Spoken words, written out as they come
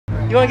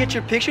You wanna get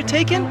your picture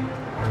taken?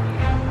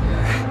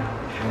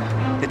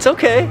 It's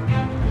okay.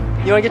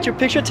 You wanna get your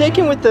picture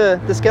taken with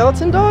the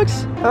skeleton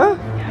dogs? Huh?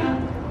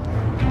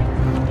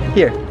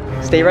 Here,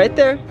 stay right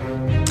there.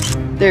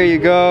 There you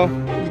go.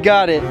 You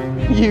got it.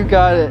 You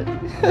got it.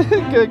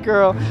 Good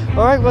girl.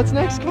 All right, what's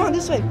next? Come on,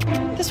 this way.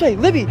 This way,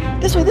 Libby.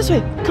 This way, this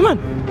way. Come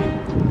on.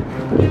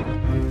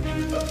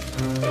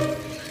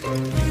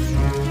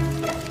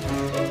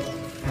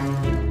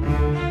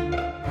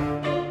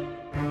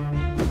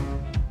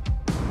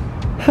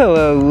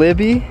 Hello,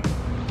 Libby.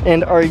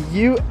 And are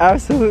you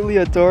absolutely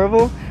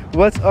adorable?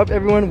 What's up,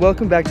 everyone?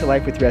 Welcome back to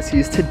Life with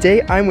Rescues.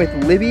 Today, I'm with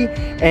Libby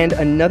and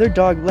another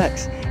dog,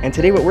 Lex. And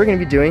today what we're gonna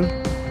be doing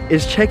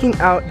is checking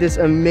out this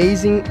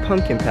amazing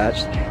pumpkin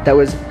patch that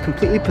was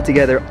completely put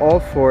together all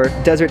for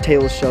Desert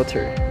Tales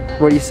Shelter.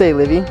 What do you say,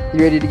 Libby?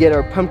 You ready to get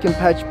our pumpkin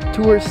patch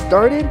tour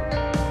started?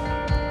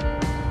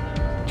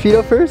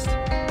 Treato first?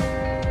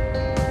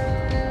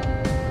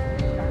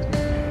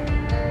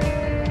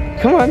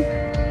 Come on.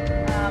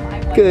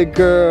 Good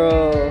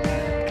girl.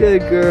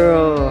 Good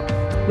girl.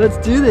 Let's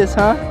do this,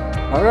 huh?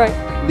 All right,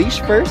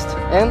 leash first,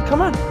 and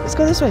come on, let's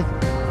go this way.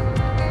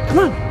 Come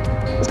on,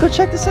 let's go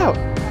check this out.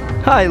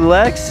 Hi,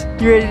 Lex.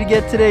 You ready to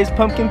get today's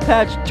pumpkin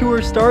patch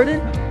tour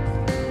started?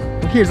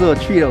 Well, here's a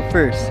little Treato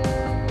first.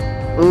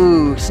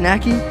 Ooh,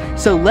 snacky.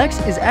 So Lex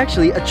is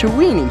actually a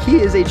Chiweenie. He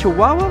is a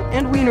Chihuahua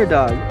and wiener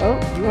dog. Oh,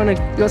 you want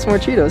some more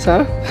Cheetos,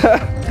 huh?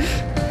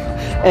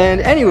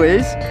 And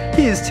anyways,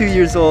 he is 2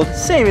 years old,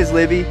 same as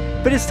Libby,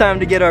 but it's time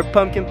to get our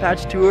pumpkin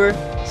patch tour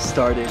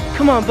started.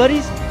 Come on,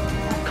 buddies.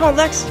 Come on,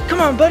 Lex.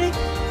 Come on, buddy.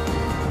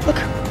 Look,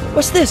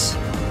 what's this?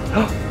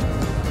 Oh,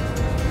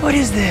 what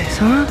is this,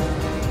 huh?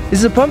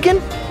 Is it a pumpkin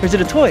or is it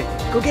a toy?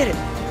 Go get it.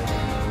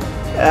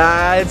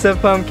 Ah, it's a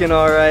pumpkin,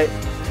 all right.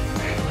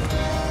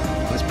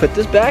 Let's put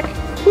this back.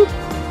 Whoop.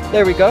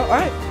 There we go. All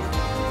right.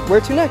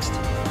 Where to next?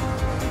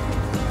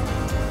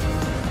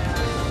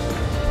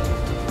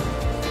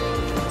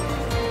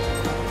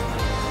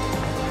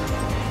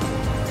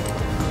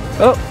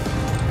 Oh,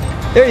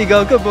 there you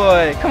go. Good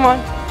boy. Come on.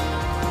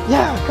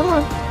 Yeah, come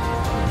on.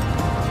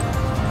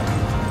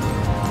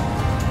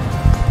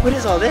 What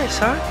is all this,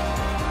 huh?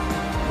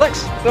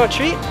 Lex, you want a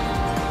treat?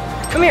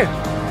 Come here.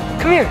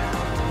 Come here.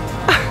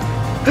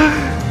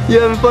 You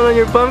having fun on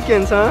your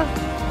pumpkins, huh?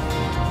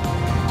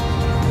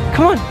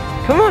 Come on.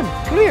 Come on.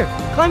 Come here.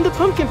 Climb the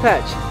pumpkin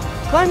patch.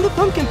 Climb the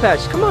pumpkin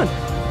patch. Come on.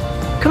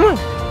 Come on.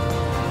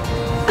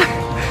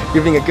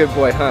 You're being a good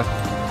boy, huh?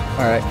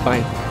 All right,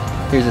 fine.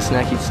 Here's the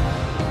snackies.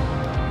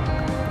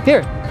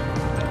 Here.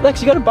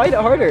 Lex, you gotta bite it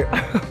harder.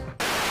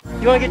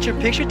 You wanna get your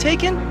picture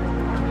taken?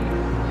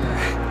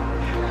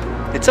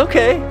 It's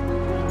okay.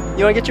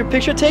 You wanna get your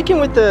picture taken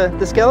with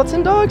the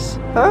skeleton dogs?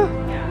 Huh?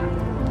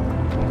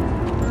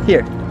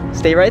 Here,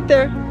 stay right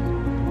there.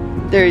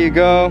 There you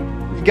go.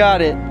 You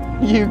got it.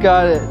 You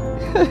got it.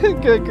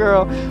 Good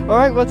girl. All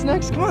right, what's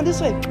next? Come on,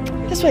 this way.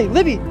 This way,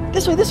 Libby.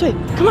 This way, this way.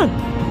 Come on.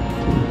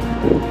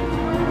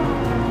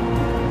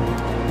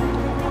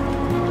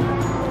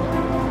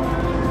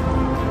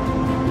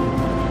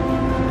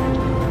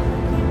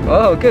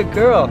 Oh, good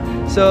girl.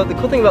 So the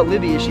cool thing about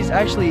Libby is she's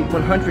actually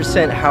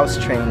 100% house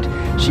trained.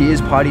 She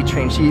is potty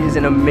trained. She is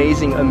an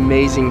amazing,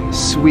 amazing,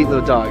 sweet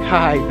little dog.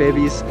 Hi,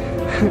 babies.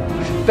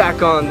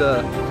 Back on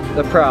the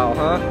prowl,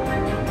 huh?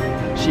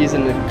 She's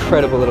an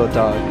incredible little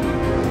dog.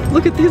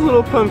 Look at these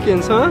little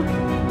pumpkins, huh?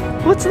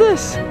 What's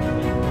this?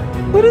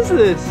 What is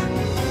this?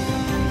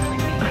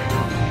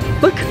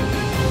 Look,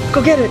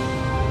 go get it.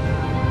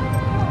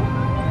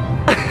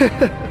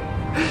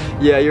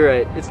 Yeah, you're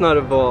right. It's not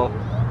a ball.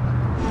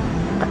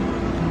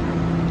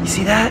 You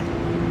see that?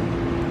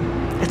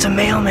 It's a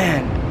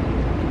mailman.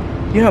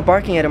 You're not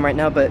barking at him right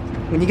now, but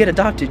when you get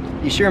adopted,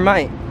 you sure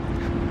might.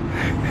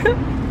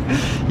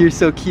 You're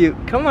so cute.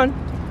 Come on.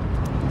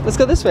 Let's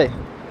go this way.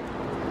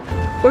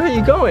 Where are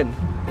you going?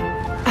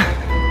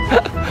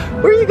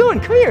 Where are you going?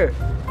 Come here.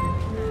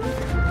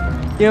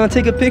 You want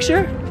to take a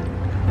picture?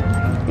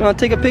 You want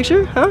to take a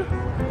picture? Huh?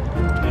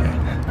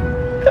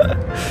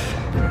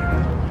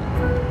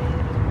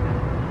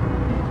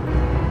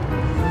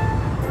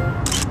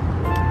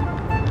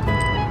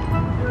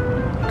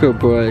 Good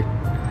boy.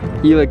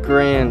 You look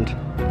grand.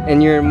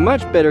 And you're in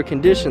much better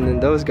condition than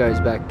those guys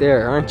back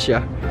there, aren't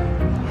ya?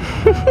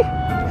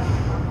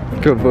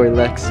 Good boy,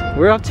 Lex.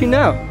 Where off to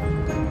now?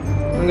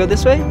 Wanna go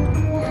this way?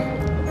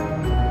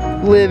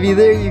 Libby,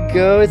 there you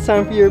go. It's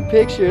time for your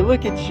picture.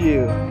 Look at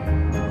you.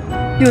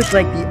 You look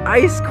like the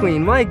Ice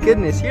Queen. My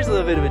goodness. Here's a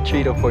little bit of a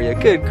Treato for you.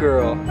 Good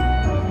girl.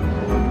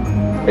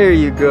 There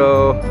you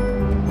go.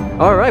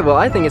 All right, well,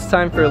 I think it's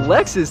time for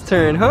Lex's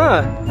turn,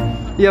 huh?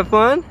 You have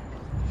fun?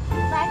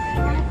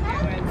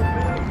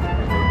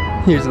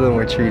 Here's a little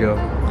more Treato.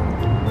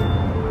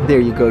 There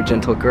you go,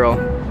 gentle girl.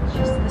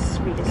 She's the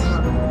sweetest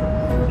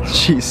one.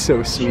 She's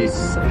so sweet. She's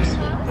so sweet.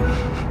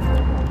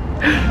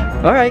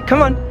 All right,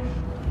 come on.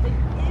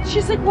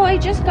 She's like, well, I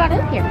just got in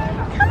here.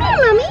 Come here,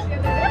 Mommy.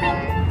 Come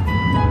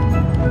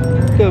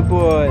here. Good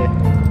boy.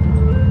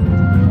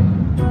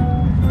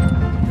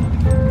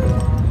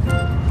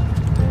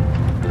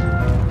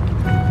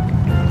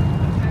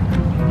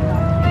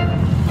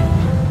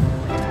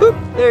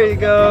 There you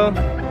go.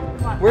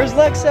 Where's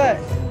Lex at?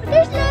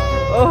 There's Lex.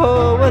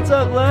 Oh, what's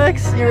up,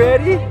 Lex? You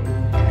ready?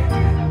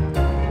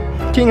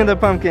 King of the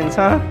pumpkins,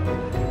 huh?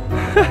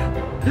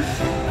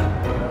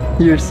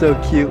 You're so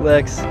cute,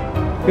 Lex.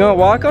 You wanna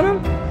walk on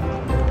him?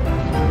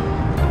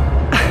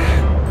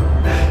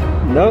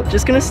 Nope,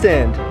 just gonna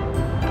stand.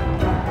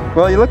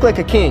 Well, you look like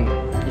a king.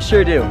 You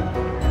sure do.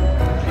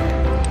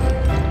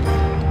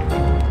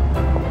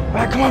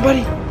 Alright, come on,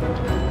 buddy.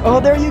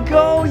 Oh, there you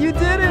go. You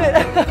did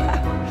it.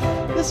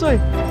 This way.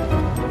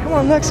 Come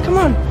on, Lex. Come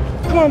on.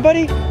 Come on,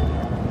 buddy.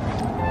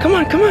 Come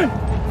on, come on.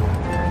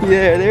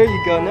 Yeah, there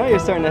you go. Now you're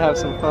starting to have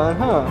some fun,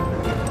 huh?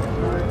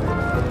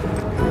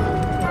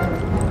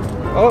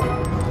 Oh,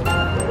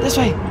 this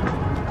way.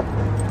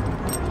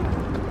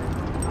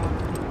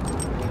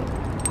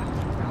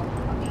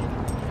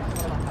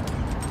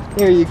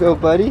 Here you go,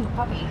 buddy.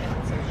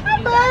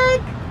 Hi,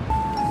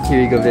 bug.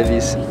 Here you go,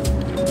 Vivies.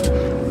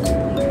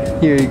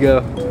 Here you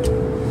go.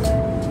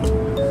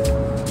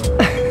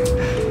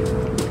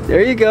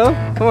 There you go.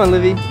 Come on,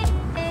 Libby.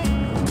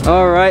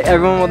 Alright,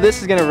 everyone. Well,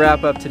 this is going to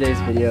wrap up today's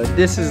video.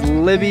 This is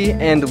Libby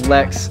and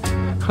Lex.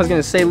 I was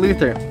going to say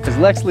Luther, because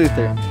Lex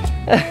Luther.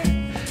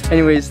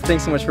 Anyways,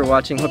 thanks so much for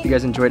watching. Hope you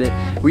guys enjoyed it.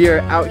 We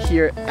are out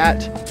here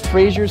at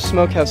Frazier's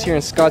Smokehouse here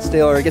in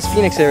Scottsdale, or I guess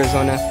Phoenix,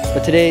 Arizona.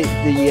 But today,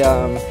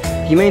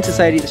 the Humane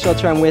Society, the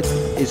shelter I'm with,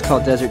 is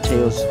called Desert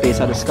Tales, based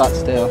out of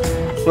Scottsdale.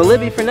 Well,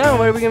 Libby, for now,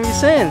 what are we going to be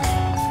saying?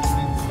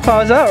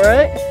 Paws out,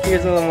 right?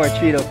 Here's a little more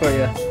Cheeto for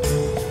you.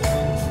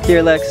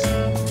 Here, Lex.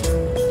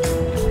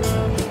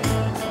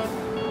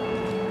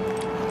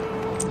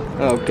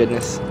 Oh,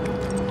 goodness.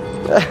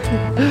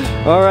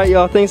 Alright,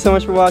 y'all. Thanks so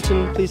much for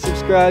watching. Please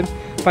subscribe.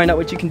 Find out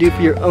what you can do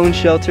for your own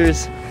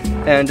shelters.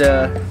 And,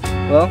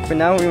 well, for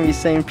now, we're going to be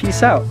saying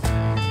peace out.